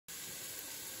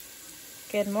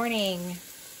Good morning.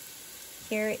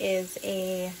 Here is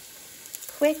a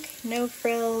quick, no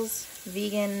frills,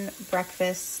 vegan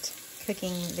breakfast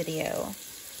cooking video.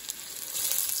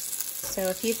 So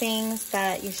a few things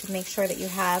that you should make sure that you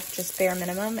have, just bare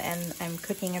minimum, and I'm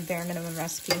cooking a bare minimum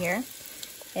recipe here,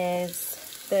 is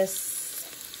this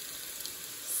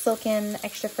silken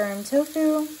extra firm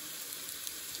tofu.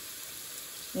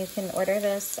 You can order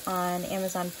this on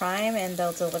Amazon Prime and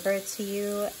they'll deliver it to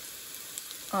you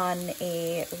on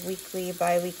a weekly,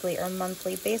 bi-weekly, or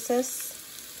monthly basis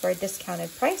for a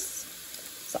discounted price.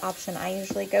 It's the option I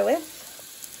usually go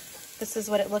with. This is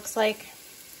what it looks like.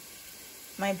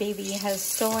 My baby has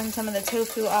stolen some of the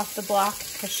tofu off the block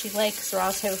because she likes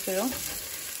raw tofu.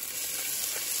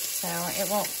 So it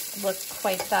won't look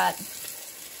quite that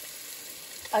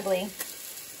ugly.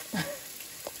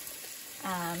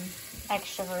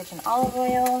 Extra virgin olive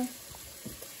oil,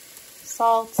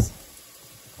 salt,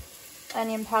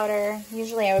 onion powder.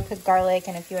 Usually I would put garlic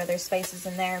and a few other spices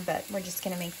in there, but we're just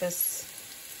gonna make this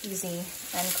easy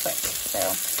and quick. So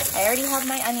I already have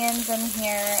my onions in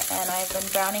here and I've been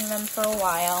browning them for a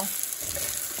while.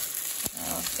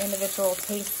 Individual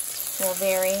taste will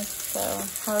vary, so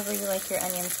however you like your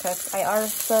onions cooked. I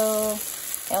also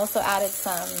added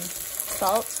some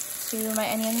salt to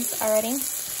my onions already.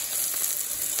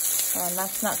 And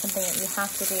that's not something that you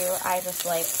have to do. I just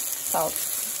like salt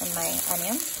in my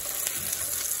onions.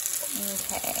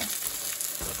 Okay.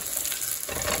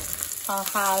 I'll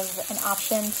have an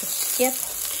option to skip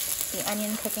the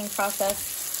onion cooking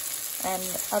process and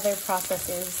other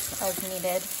processes as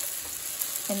needed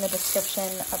in the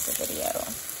description of the video.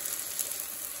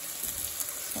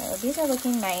 So these are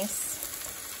looking nice.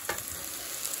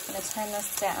 I'm gonna turn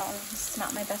this down. This is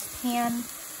not my best pan,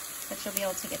 but you'll be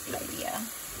able to get the idea.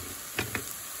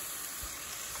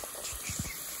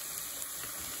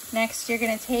 Next, you're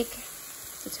gonna take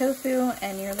the tofu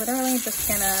and you're literally just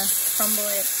gonna crumble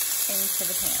it into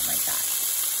the pan like that.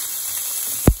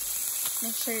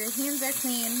 Make sure your hands are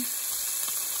clean.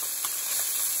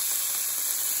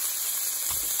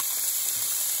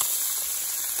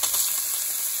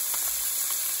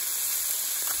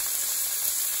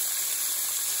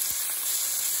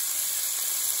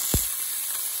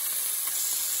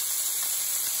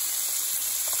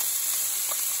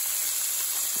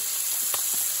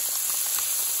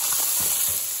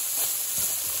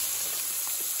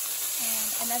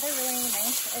 Another really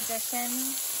nice addition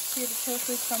to the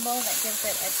tofu crumble that gives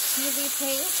it a cheesy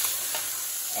taste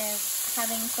is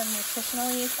having some nutritional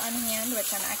yeast on hand,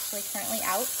 which I'm actually currently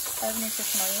out of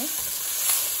nutritional yeast.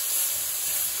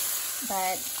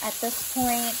 But at this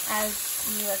point, as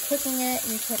you are cooking it,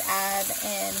 you could add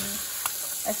in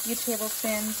a few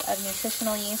tablespoons of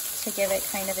nutritional yeast to give it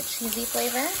kind of a cheesy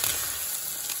flavor.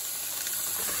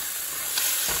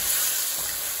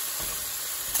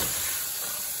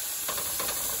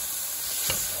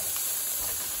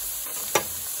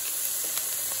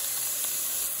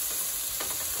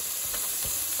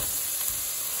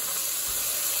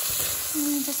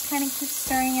 Just kind of keep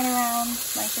stirring it around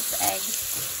like it's eggs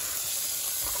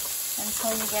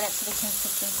until you get it to the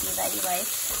consistency that you like.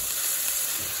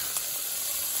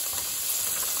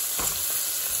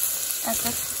 At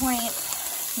this point,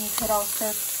 you could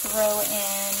also throw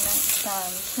in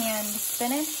some canned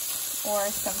spinach or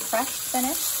some fresh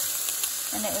spinach,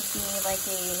 and it would be like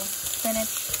a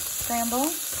spinach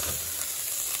scramble.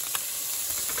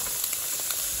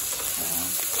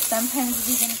 Sometimes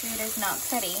vegan food is not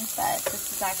pretty, but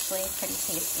this is actually pretty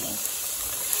tasty.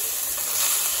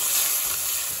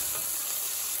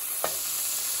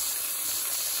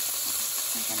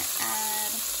 I'm going to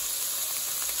add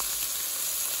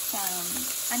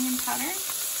some onion powder.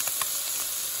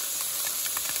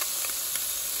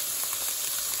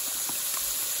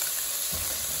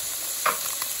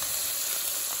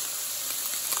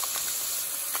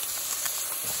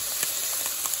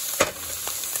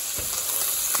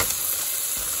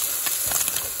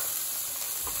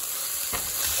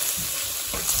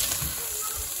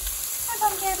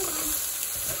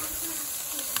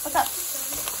 What's up?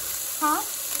 Huh?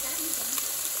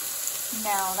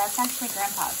 No, that's actually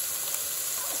Grandpa's.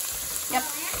 Yep.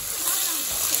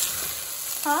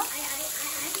 Huh?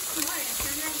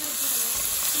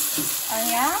 Oh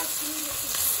yeah?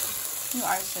 You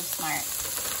are so smart.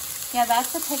 Yeah,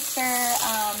 that's a picture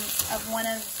of one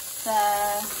of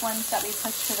the ones that we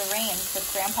pushed to the range with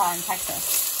Grandpa in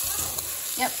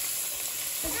Texas. Yep.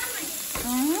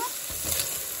 Mm-hmm.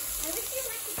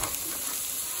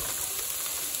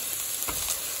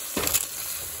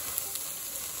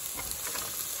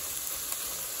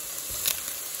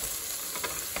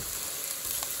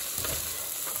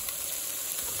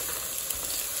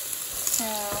 So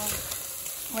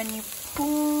when you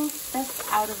pull this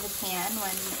out of the pan,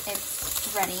 when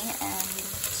it's ready and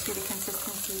to the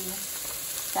consistency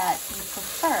that you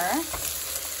prefer,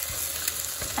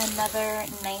 another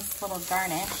nice little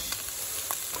garnish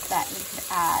that you could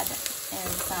add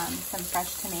is some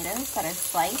fresh tomatoes that are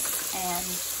sliced and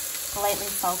lightly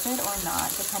salted or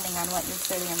not, depending on what your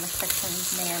sodium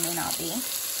restrictions may or may not be.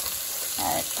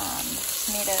 But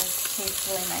tomatoes taste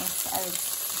really nice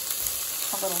as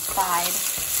a little side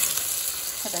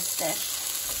to this dish.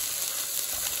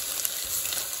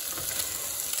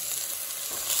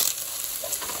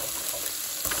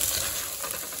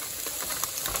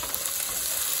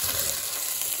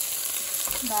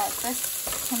 But this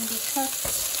can be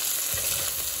cooked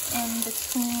in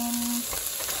between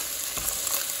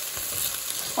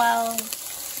 12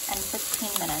 and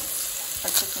 15 minutes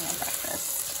for cooking a breakfast,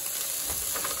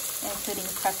 including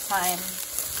prep time,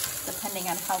 depending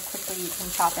on how quickly you can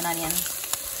chop an onion.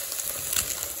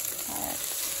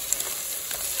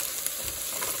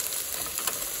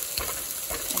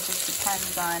 It just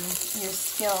depends on your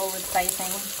skill with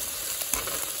dicing.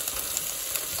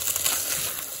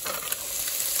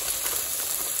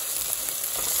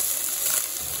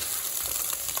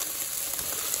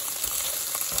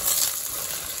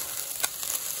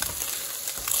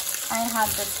 I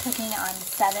have this cooking on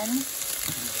 7.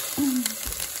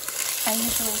 I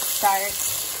usually start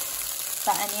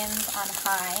the onions on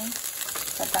high,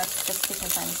 but that's just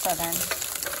because I'm Southern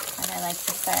and I like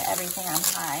to start everything on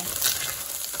high.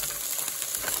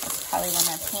 That's probably when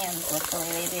my pans look the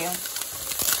way they do.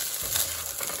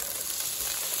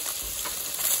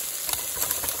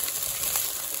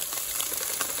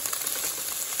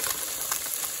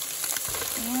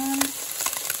 And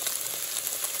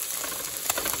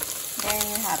there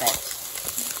you have it,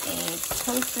 a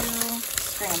tofu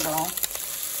scramble.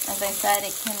 As I said,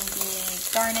 it can be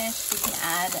garnished. You can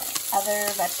add other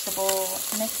vegetable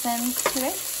mix-ins to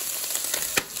it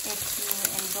if you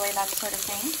enjoy that sort of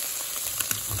thing.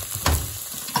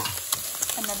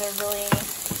 Another really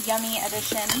yummy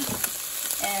addition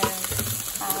is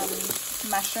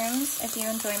mushrooms. If you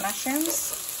enjoy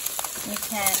mushrooms, you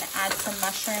can add some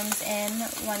mushrooms in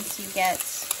once you get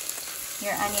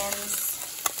your onions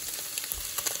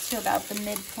to about the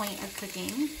midpoint of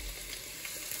cooking.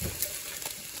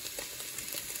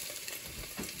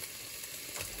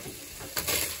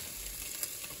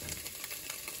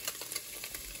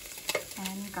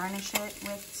 And garnish it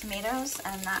with tomatoes,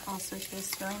 and that also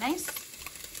tastes really nice.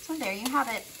 So there you have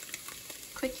it.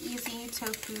 Quick, easy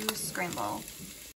tofu scramble.